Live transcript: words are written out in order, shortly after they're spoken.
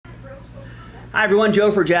Hi everyone,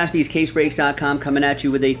 Joe for JaspysCaseBreaks.com coming at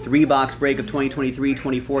you with a 3-box break of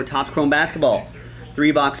 2023-24 Topps Chrome Basketball.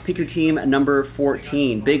 3-box, pick your team, number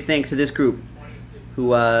 14. Big thanks to this group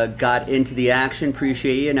who got into the action.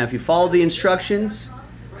 Appreciate you. Now if you follow the instructions,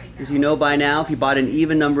 as you know by now, if you bought an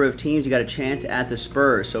even number of teams, you got a chance at the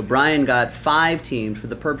Spurs. So Brian got 5 teams for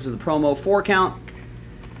the purpose of the promo 4 count.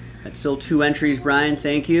 That's still 2 entries, Brian.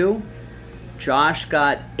 Thank you. Josh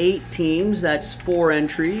got 8 teams. That's 4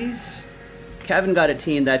 entries. Kevin got a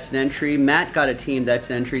team, that's an entry. Matt got a team, that's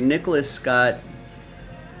an entry. Nicholas got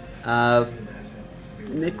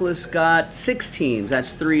 6 teams,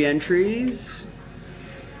 that's 3 entries.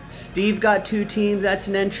 Steve got 2 teams, that's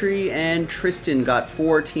an entry. And Tristan got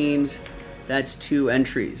 4 teams, that's 2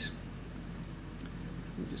 entries.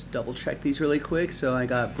 Just double check these really quick. So I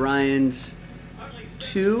got Brian's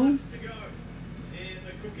 2.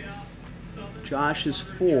 Josh's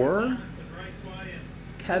 4.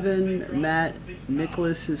 Kevin, Matt,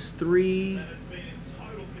 Nicholas is 3,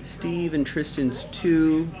 Steve and Tristan's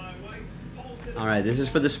 2. All right, this is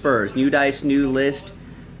for the Spurs. New dice, new list.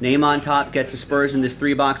 Name on top gets the Spurs in this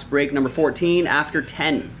 3-box break. Number 14 after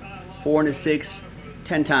 10. 4 and a 6,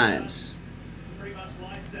 10 times.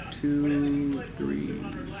 2, 3,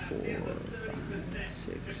 4, 5,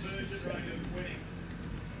 6, 7.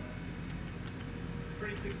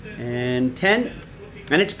 And 10.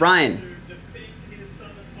 And it's Brian.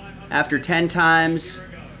 After 10 times,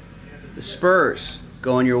 the Spurs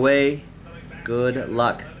going your way. Good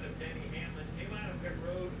luck.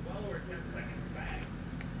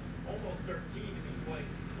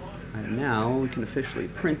 All right, now we can officially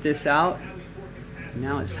print this out.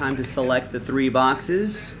 Now it's time to select the 3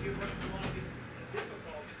 boxes.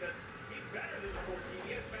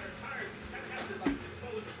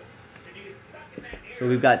 So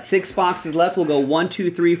we've got 6 boxes left. We'll go 1, 2,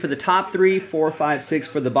 3 for the top 3, 4, 5, 6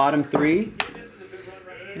 for the bottom 3.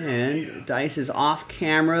 And dice is off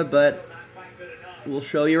camera, but we'll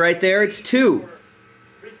show you right there. It's 2.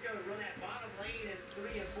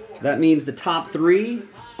 So that means the top 3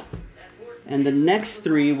 and the next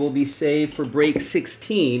 3 will be saved for break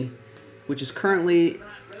 16, which is currently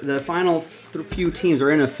the final few teams are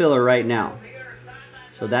in a filler right now.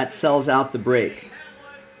 So that sells out the break.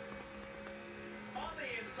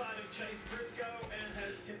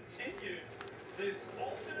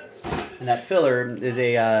 And that filler is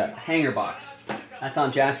a hanger box. That's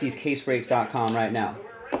on JaspysCaseBreaks.com right now.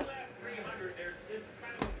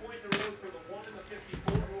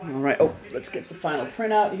 All right, oh, let's get the final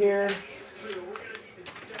printout here.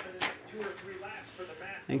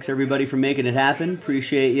 Thanks everybody for making it happen.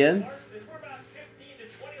 Appreciate you.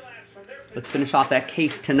 Let's finish off that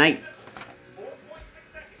case tonight.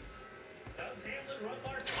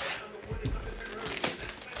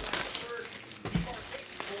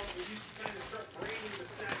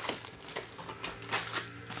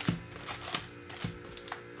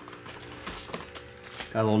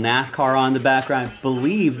 Got a little NASCAR on the background. I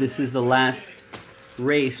believe this is the last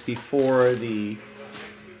race before the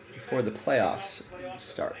playoffs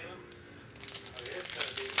start.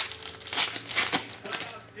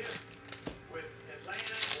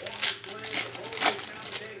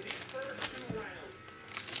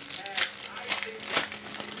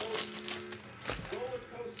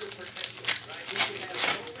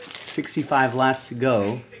 .65 laps to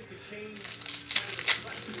go.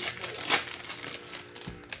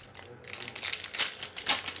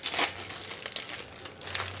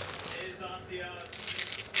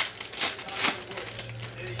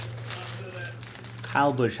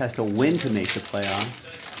 Kyle Busch has to win to make the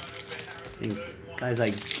playoffs. I think guys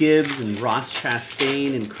like Gibbs and Ross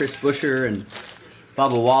Chastain and Chris Buescher and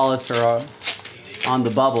Bubba Wallace are on the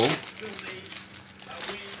bubble.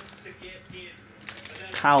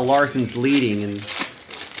 Kyle Larson's leading, and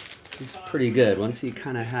he's pretty good. Once he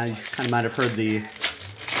kind of might have heard the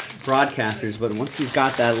broadcasters, but once he's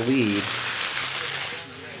got that lead,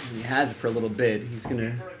 he has it for a little bit. He's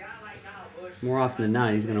gonna, more often than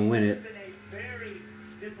not, he's gonna win it.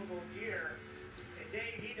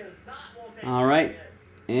 All right,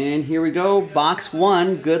 and here we go. Box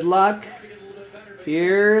 1, good luck.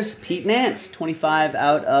 Here's Pete Nance, 25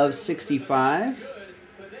 out of 65.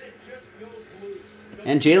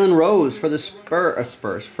 And Jalen Rose for the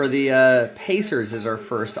Spurs. For the Pacers is our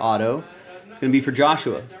first auto. It's going to be for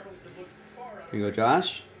Joshua. Here you go,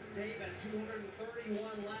 Josh.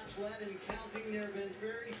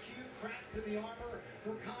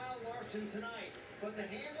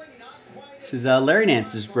 This is Larry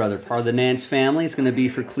Nance's brother, part of the Nance family. It's going to be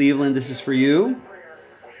for Cleveland. This is for you,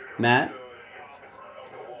 Matt.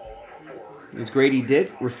 It's Grady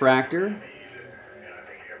Dick, refractor.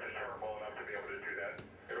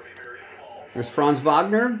 There's Franz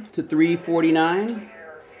Wagner to 349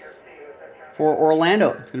 for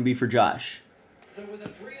Orlando. It's going to be for Josh.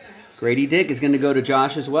 Grady Dick is going to go to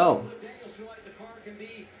Josh as well.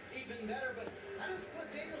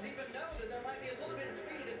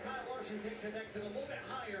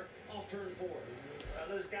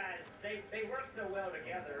 Those guys, they work so well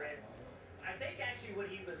together, and I think actually what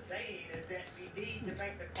he was saying is that we need to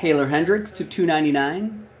make the Taylor Hendricks to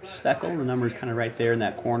 299. Speckle, the number is kind of right there in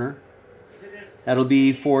that corner. That'll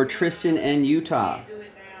be for Tristan and Utah. do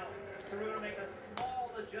it now, so we're going to make a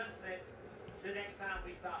small adjustment the next time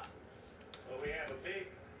we stop. Well, we have a big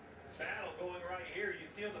battle going right here. You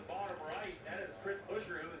see on the bottom right, that is Chris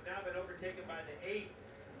Buescher, who has now been overtaken by the 8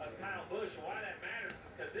 of Kyle Busch. Why that matters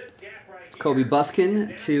is because this gap right here. Kobe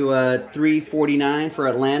Buffkin to 349 for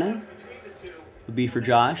Atlanta. Will be for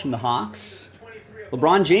Josh and the Hawks.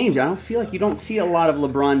 LeBron James. I don't feel like you don't see a lot of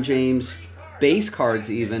LeBron James base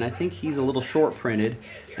cards even. I think he's a little short printed.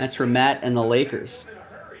 That's for Matt and the Lakers.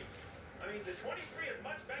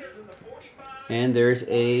 And there's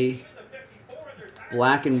a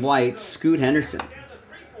black and white Scoot Henderson.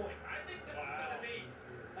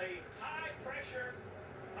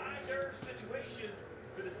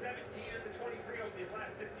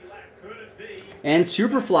 And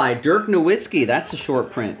Superfly, Dirk Nowitzki. That's a short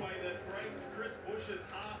print.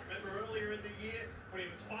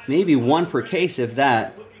 Maybe one per case, if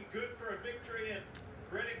that.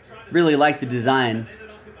 Really like the design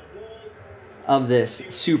of this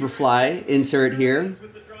Superfly insert here.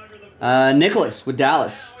 Nicholas with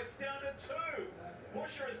Dallas. I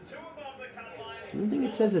don't think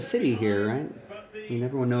it says a city here, right? I mean,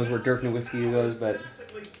 everyone knows where Dirk Nowitzki goes, but...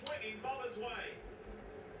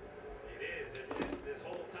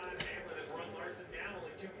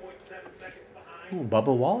 Oh,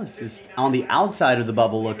 Bubba Wallace is on the outside of the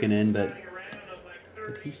bubble looking in, but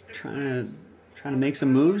he's trying to make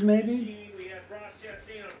some moves, maybe.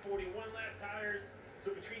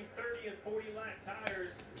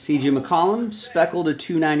 C.J. McCollum, speckled to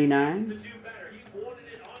 299.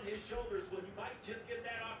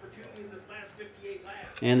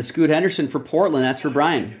 And the Scoot Henderson for Portland. That's for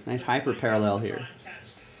Brian. Nice hyper parallel here.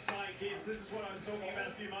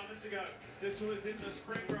 This was in the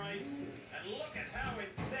spring race, and look at how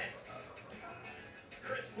incensed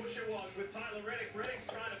Chris Buescher was with Tyler Reddick. Reddick's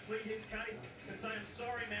trying to plead his case and say, I'm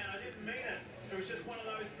sorry, man, I didn't mean it. It was just one of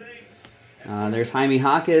those things. There's Jaime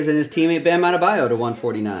Jaquez and his teammate Bam Adebayo to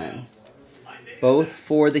 149. Both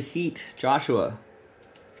for the Heat. Joshua.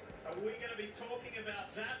 Are we going to be talking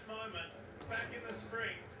about that moment back in the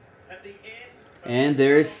spring at the end? And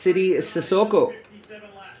there's City Sissoko.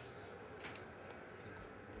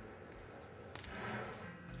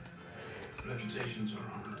 Reputations are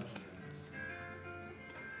honored.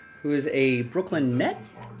 Who is a Brooklyn Net?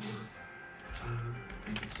 Hard work, time,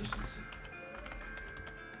 and consistency.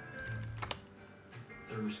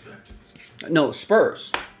 They're respected. No,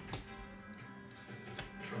 Spurs.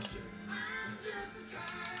 Trusted.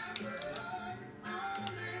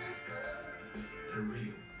 They're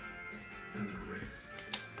real. And they're rare.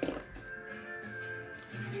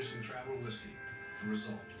 Introducing Travel Whiskey. The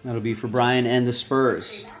result. That'll be for Brian and the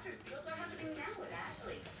Spurs.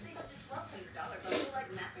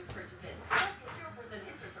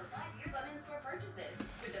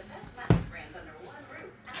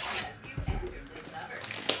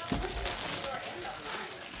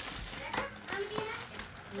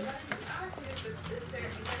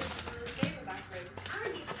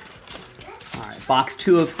 All right, box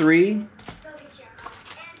 2 of 3.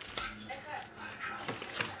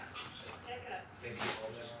 Maybe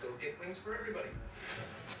I'll just go get wings for everybody.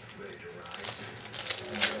 Ready to ride?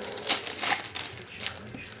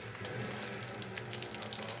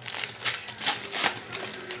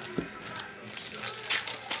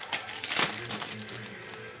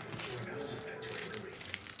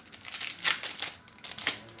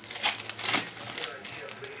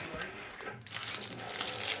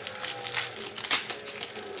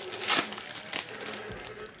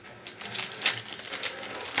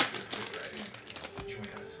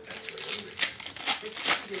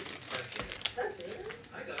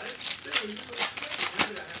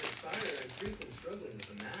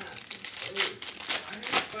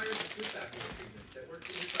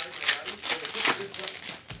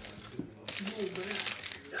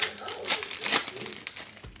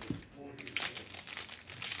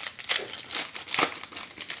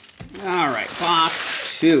 All right,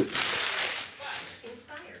 box 2.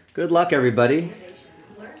 Good luck, everybody.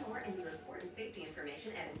 Learn more and view important safety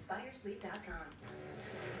information at inspiresleep.com.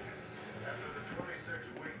 After the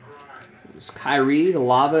 26-week grind, It's Kyrie, the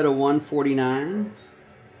Lava to 149.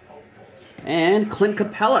 hopefuls And Clint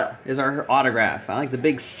Capella is our autograph. I like the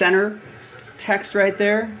big center text right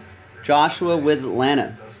there. Joshua with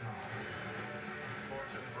Atlanta.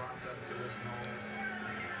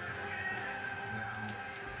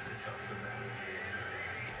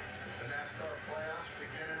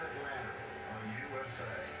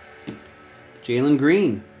 Jalen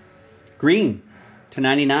Green. Green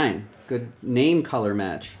 /99. Good name color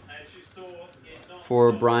match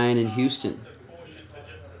for Brian in Houston.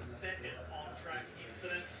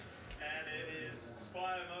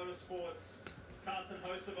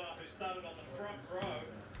 Who started on the front row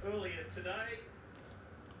earlier today,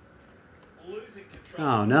 losing control.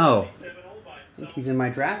 Oh no! I think he's in my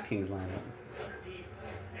DraftKings lineup.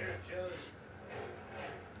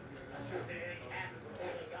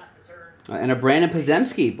 And a Brandon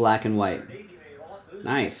Pozemski, black and white.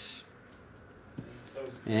 Nice.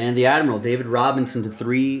 And the Admiral, David Robinson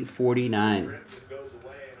 /349.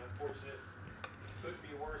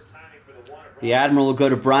 The Admiral will go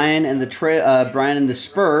to Brian and the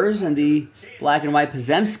Spurs, and the black and white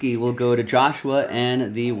Pozemski will go to Joshua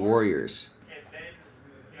and the Warriors. And then,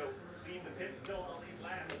 leave the pit still on the lead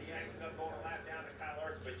lap, and he ended up going a lap down to Kyle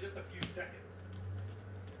Larson by just a few seconds.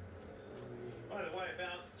 By the way,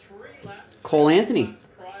 about 3 laps. Cole Anthony,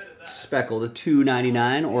 speckled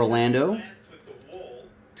 /299, Orlando.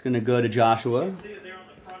 It's going to go to Joshua. See it there on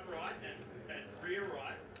the front right and rear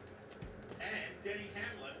right. And Denny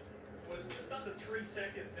Hamlin was just under 3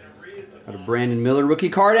 seconds in arrears of Got a Brandon Miller rookie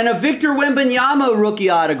card and a Victor Wembanyama rookie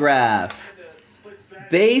autograph.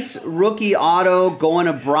 Base rookie auto going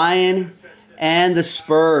to Brian and the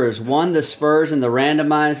Spurs. Won the Spurs in the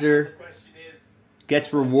randomizer.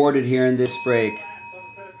 Gets rewarded here in this break.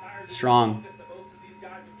 Strong.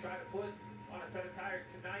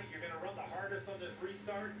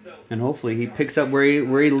 And hopefully he picks up where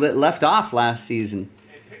he left off last season.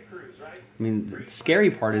 I mean, the scary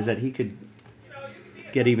part is that he could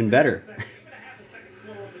get even better.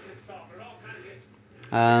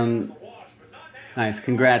 Nice.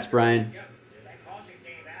 Congrats, Brian.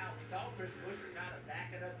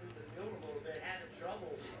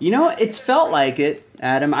 You know, it's felt like it,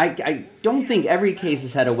 Adam. I don't think every case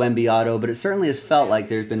has had a Wemby auto, but it certainly has felt like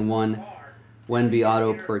there's been one Wemby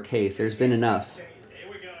auto per case. There's been enough.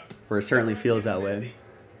 Or it certainly feels that way.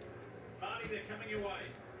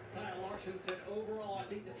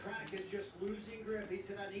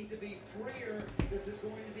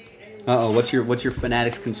 Uh-oh, what's your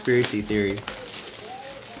Fanatics conspiracy theory?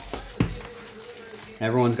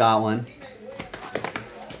 Everyone's got one.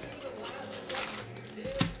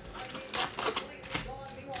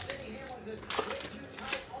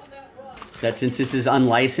 That since this is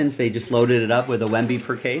unlicensed, they just loaded it up with a Wemby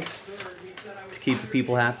per case to keep the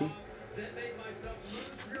people happy.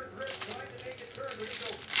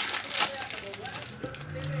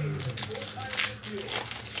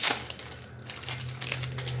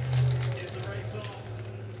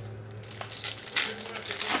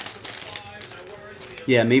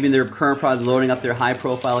 Yeah, maybe they're currently loading up their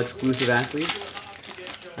high-profile exclusive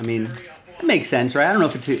athletes. I mean, it makes sense, right? I don't know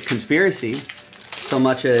if it's a conspiracy so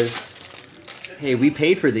much as, hey, we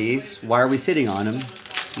paid for these. Why are we sitting on them?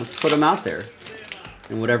 Let's put them out there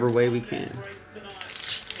in whatever way we can.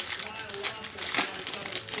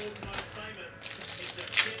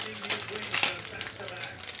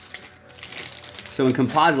 So in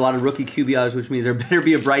composite, a lot of rookie QBRs, which means there better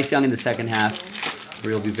be a Bryce Young in the second half, or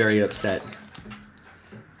you'll be very upset.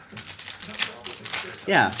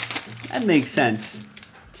 Yeah, that makes sense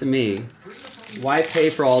to me. Why pay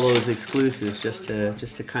for all those exclusives just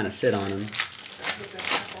to kind of sit on them?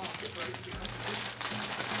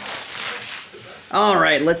 All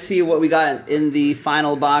right, let's see what we got in the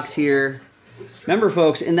final box here. Remember,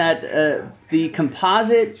 folks, in that the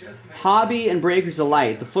composite, hobby, and Breakers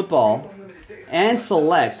Delight, the football, and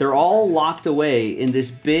select, they're all locked away in this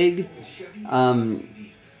big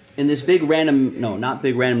random, no, not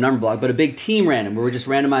big random number block, but a big team random where we just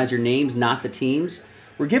randomize your names, not the teams.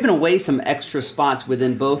 We're giving away some extra spots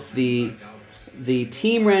within both the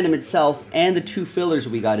team random itself and the 2 fillers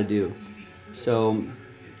we got to do. So,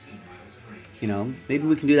 you know, maybe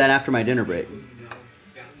we can do that after my dinner break.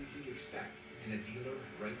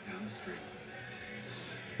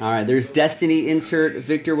 All right, there's Destiny insert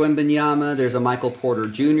Victor Wembanyama. There's a Michael Porter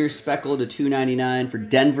Jr. speckled /299 for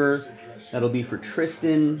Denver. That'll be for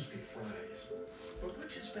Tristan.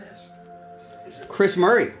 Chris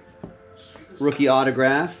Murray, rookie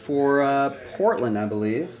autograph for Portland, I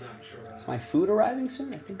believe. Is my food arriving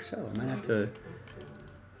soon? I think so. I might have to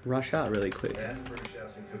rush out really quick.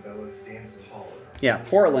 Yeah,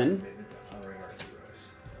 Portland.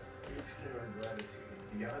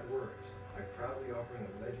 by proudly offering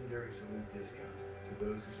a legendary salute discount to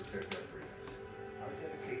those who protect our freedoms. Our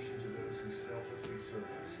dedication to those who selflessly serve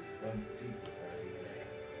us runs deep within our DNA.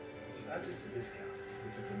 It's not just a discount,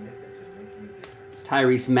 it's a commitment to making a difference.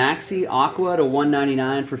 Tyrese Maxey, Aqua to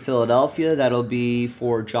 199 for Philadelphia. That'll be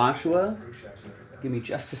for Joshua. Give me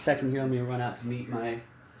just a second here. Let me run out to meet my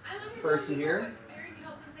person here. Experian can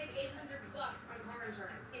help them save $800 on car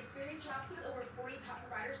insurance. Experian shops with over 40 top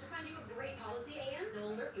providers to find you a great policy, and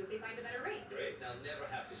they'll alert you if they find a better rate. Great. Now never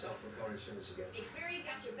have to shop for car insurance again. Experian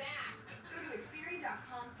got your back. Go to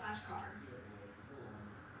Experian.com/car.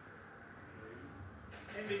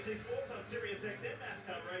 NBC Sports on Sirius XM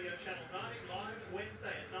NASCAR Radio Channel 90 live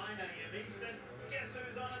Wednesday at 9 a.m. Eastern. Guess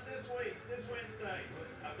who's on it this week? This Wednesday,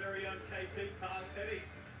 our very own KP Kyle Petty.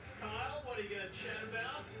 Kyle, what are you going to chat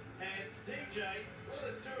about? And DJ, what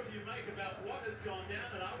do the two of you make about what has gone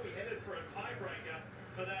down, and are we headed for a tiebreaker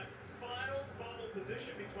for that final bubble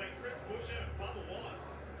position between Chris Buescher and Bubba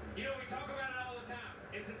Wallace? You know, we talk about it all the time.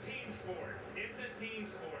 It's a team sport. It's a team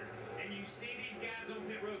sport. And you see these guys on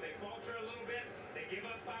pit road, they falter a little bit. They give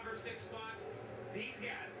up 5 or 6 spots. These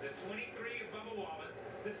guys, the 23 of Bubba Wallace,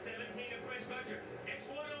 the 17 of Chris Buescher,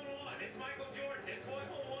 it's one-on-one. It's Michael Jordan. It's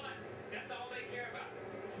one-on-one. That's all they care about.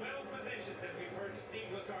 12 positions, as we've heard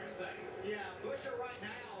Steve Letarte say. Yeah, Buescher right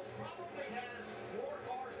now probably has more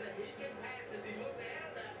cars that he can pass as he looks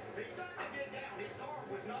ahead of that. He's starting to dig down. His car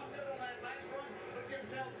was not good on that last run. Put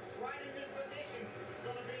themselves right in this position.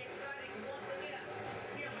 Going to be exciting once again.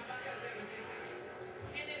 Yeah, how about that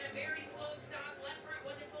 17? And then a very slow stop. Left front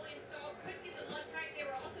wasn't fully installed. Couldn't get the lug tight. They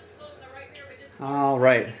were also slow in the right rear, but just... All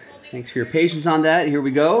right. Thanks for your patience on that. Here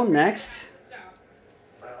we go. Next.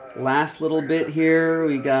 Last little bit here.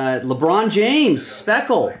 We got LeBron James,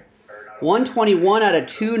 Speckle. 121 out of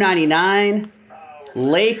 299.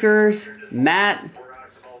 Lakers. Matt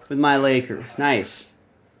with my Lakers. Nice.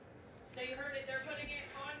 So you heard it. They're putting it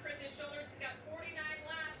on Chris's shoulders. He's got 49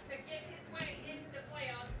 laps to get his way into the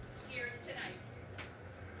playoffs here tonight.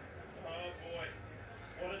 Oh boy,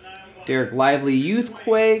 what a nail-biter. Derek Lively,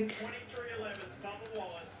 Youthquake. 2311's Bubba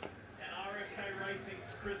Wallace and RFK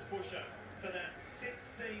Racing's Chris Buescher for that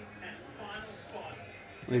 16th and final spot.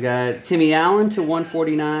 We got Timmy Allen to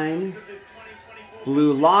 149.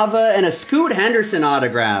 Blue Lava and a Scoot Henderson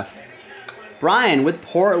autograph. Brian with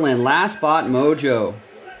Portland, last spot mojo.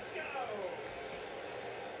 Let's go!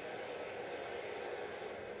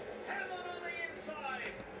 Hamlin on the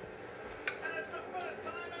inside. And it's the first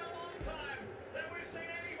time in a long time that we've seen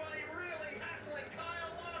anybody really hassling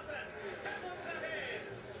Kyle Larson. Hamlin's ahead.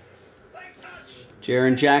 They touch.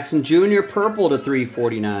 Jaron Jackson Jr. purple to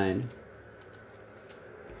 349.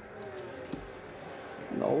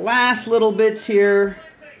 The last little bits here.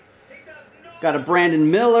 Got a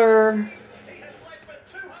Brandon Miller,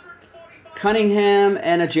 Cunningham,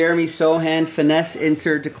 and a Jeremy Sohan finesse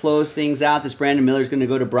insert to close things out. This Brandon Miller is going to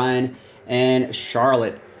go to Brian and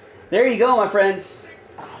Charlotte. There you go, my friends.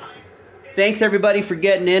 Thanks, everybody, for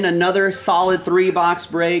getting in. Another solid 3-box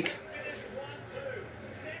break.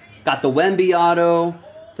 Got the Wemby auto,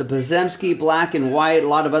 the Pozemski black and white, a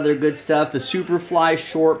lot of other good stuff. The Superfly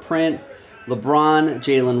short print, LeBron,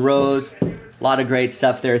 Jalen Rose. A lot of great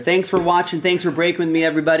stuff there. Thanks for watching. Thanks for breaking with me,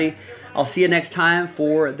 everybody. I'll see you next time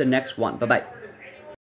for the next one. Bye-bye.